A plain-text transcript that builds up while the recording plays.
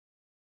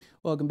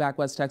Welcome back,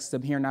 West Texas.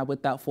 I'm here now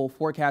with that full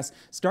forecast,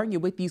 starting you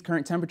with these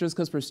current temperatures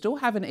because we're still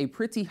having a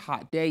pretty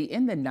hot day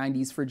in the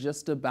 90s for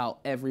just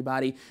about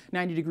everybody.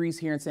 90 degrees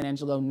here in San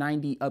Angelo,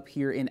 90 up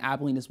here in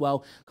Abilene as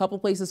well. A couple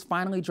places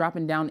finally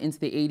dropping down into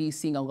the 80s,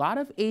 seeing a lot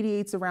of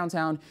 88s around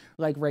town,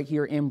 like right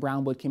here in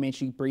Brownwood,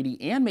 Comanche,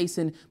 Brady, and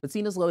Mason, but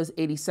seeing as low as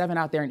 87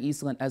 out there in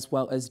Eastland as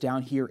well as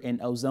down here in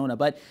Ozona.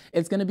 But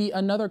it's going to be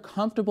another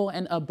comfortable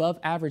and above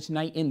average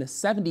night in the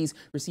 70s.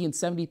 We're seeing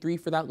 73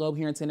 for that low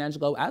here in San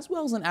Angelo as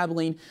well as in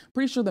Abilene.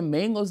 Pretty sure the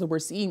main lows that we're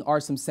seeing are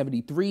some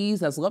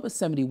 73s, as low as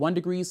 71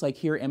 degrees like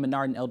here in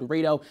Menard and El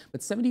Dorado,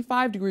 but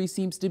 75 degrees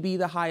seems to be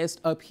the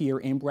highest up here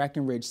in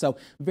Breckenridge. So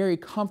very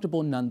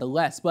comfortable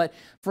nonetheless. But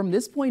from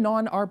this point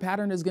on, our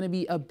pattern is going to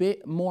be a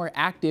bit more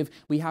active.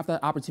 We have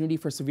the opportunity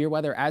for severe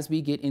weather as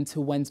we get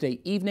into Wednesday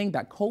evening.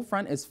 That cold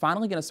front is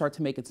finally going to start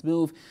to make its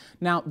move.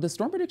 Now, the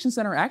Storm Prediction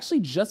Center actually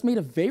just made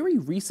a very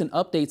recent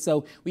update.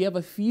 So we have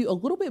a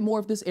little bit more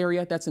of this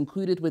area that's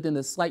included within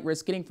the slight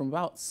risk, getting from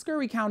about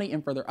Scurry County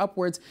and further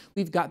upwards.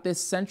 We've got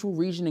this central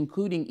region,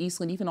 including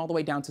Eastland, even all the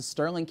way down to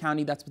Sterling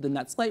County. That's within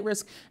that slight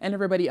risk. And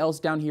everybody else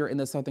down here in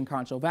the southern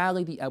Concho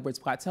Valley, the Edwards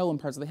Plateau, and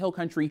parts of the Hill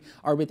Country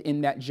are within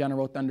that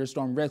general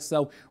thunderstorm risk.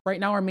 So right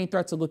now, our main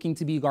threats are looking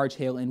to be large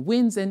hail and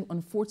winds. And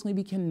unfortunately,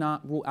 we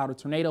cannot rule out a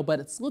tornado, but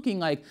it's looking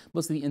like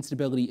most of the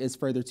instability is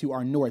further to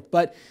our north.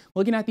 But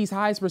looking at these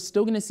highs, we're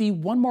still going to see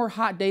one more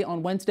hot day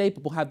on Wednesday,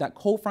 but we'll have that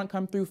cold front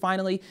come through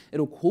finally.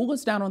 It'll cool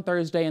us down on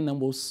Thursday, and then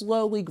we'll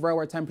slowly grow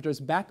our temperatures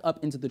back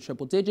up into the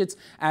triple digits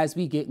as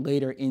we get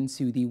later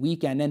into the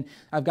weekend. And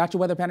I've got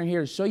your weather pattern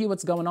here to show you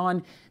what's going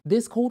on.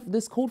 This cold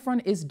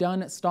front is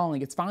done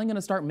stalling. It's finally going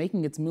to start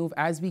making its move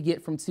as we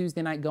get from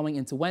Tuesday night going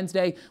into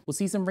Wednesday. We'll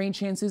see some rain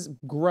chances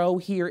grow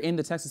here in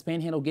the Texas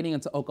Panhandle getting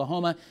into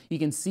Oklahoma. You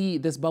can see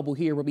this bubble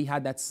here where we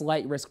had that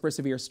slight risk for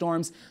severe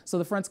storms. So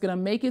the front's going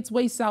to make its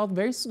way south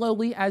very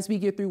slowly as we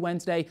get through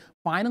Wednesday,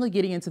 finally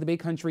getting into the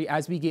big country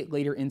as we get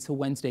later into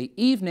Wednesday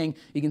evening.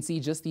 You can see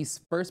just these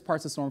first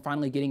parts of storm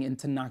finally getting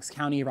into Knox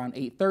County around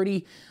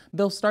 8:30.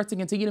 They'll start to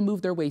continue to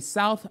move their way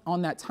south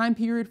on that time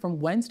period from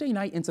Wednesday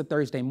night into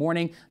Thursday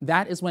morning.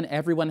 That is when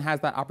everyone has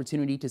that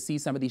opportunity to see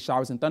some of these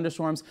showers and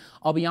thunderstorms.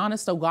 I'll be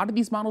honest, a lot of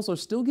these models are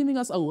still giving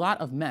us a lot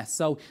of mess.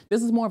 So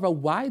this is more of a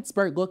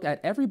widespread look at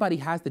everybody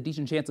has the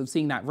decent chance of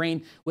seeing that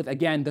rain, with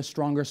again the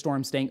stronger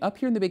storm staying up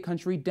here in the big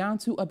country down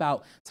to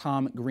about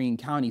Tom Green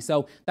County.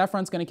 So that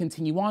front's going to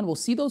continue on. We'll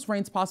see those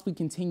rains possibly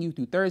continue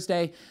through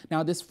Thursday.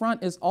 Now this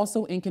front is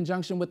also in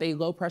conjunction with a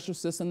low pressure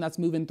system that's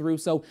moving through.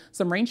 So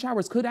some rain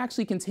showers could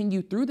actually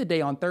continue through the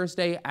day on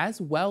Thursday as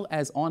well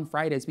as on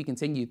Friday as we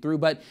continue through.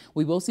 But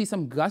we will see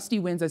some gusty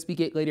winds as we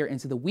get later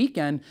into the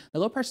weekend. The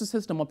low pressure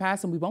system will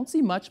pass and we won't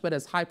see much, but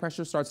as high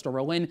pressure starts to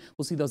roll in,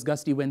 we'll see those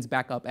gusty winds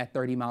back up at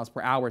 30 miles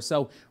per hour.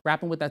 So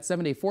wrapping with that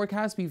 7-day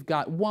forecast, we've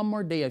got one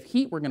more day of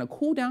heat. We're going to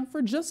cool down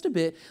for just a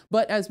bit,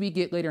 but as we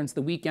get later into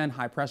the weekend,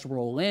 high pressure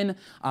roll in.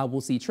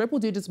 We'll see triple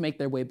digits make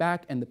their way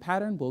back and the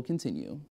pattern will continue.